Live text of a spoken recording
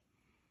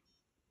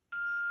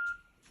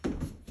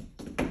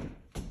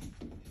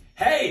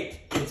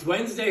Hey, it's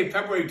Wednesday,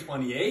 February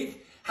 28th.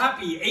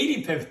 Happy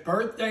 85th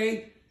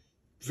birthday,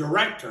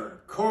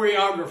 director,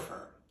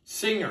 choreographer,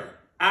 singer,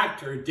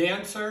 actor,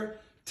 dancer,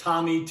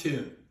 Tommy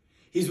Tune.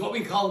 He's what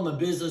we call in the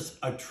business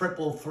a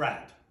triple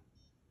threat.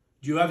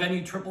 Do you have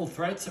any triple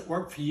threats that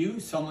work for you?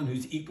 Someone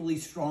who's equally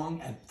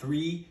strong at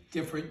 3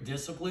 different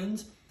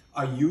disciplines?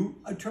 Are you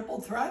a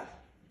triple threat?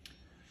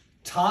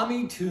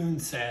 Tommy Tune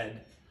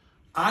said,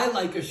 I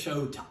like a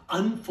show to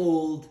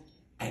unfold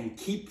and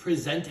keep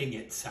presenting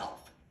itself,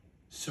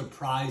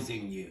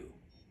 surprising you.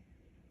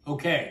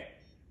 Okay,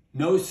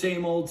 no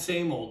same old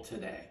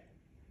today.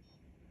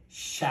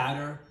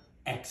 Shatter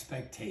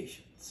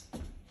expectations.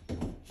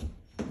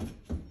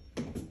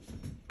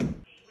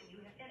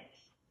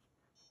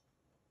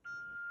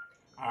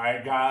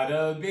 I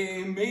gotta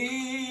be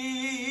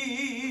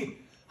me.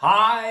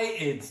 Hi,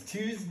 it's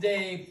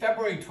Tuesday,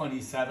 February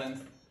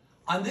 27th.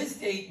 On this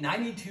date,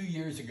 92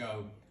 years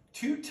ago,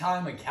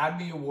 2-time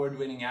Academy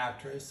Award-winning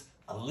actress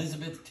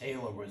Elizabeth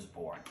Taylor was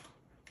born.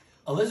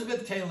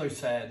 Elizabeth Taylor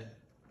said,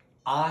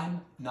 I'm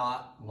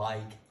not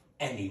like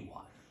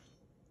anyone.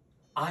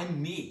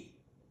 I'm me.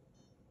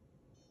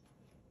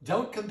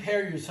 Don't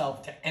compare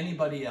yourself to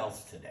anybody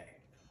else today.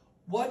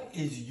 What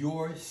is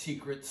your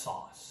secret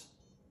sauce?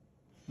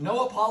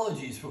 No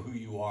apologies for who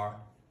you are.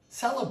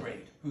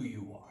 Celebrate who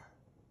you are.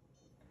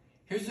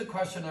 Here's the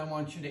question I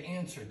want you to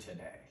answer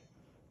today.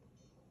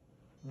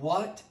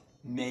 What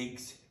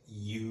makes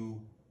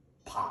you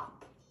pop?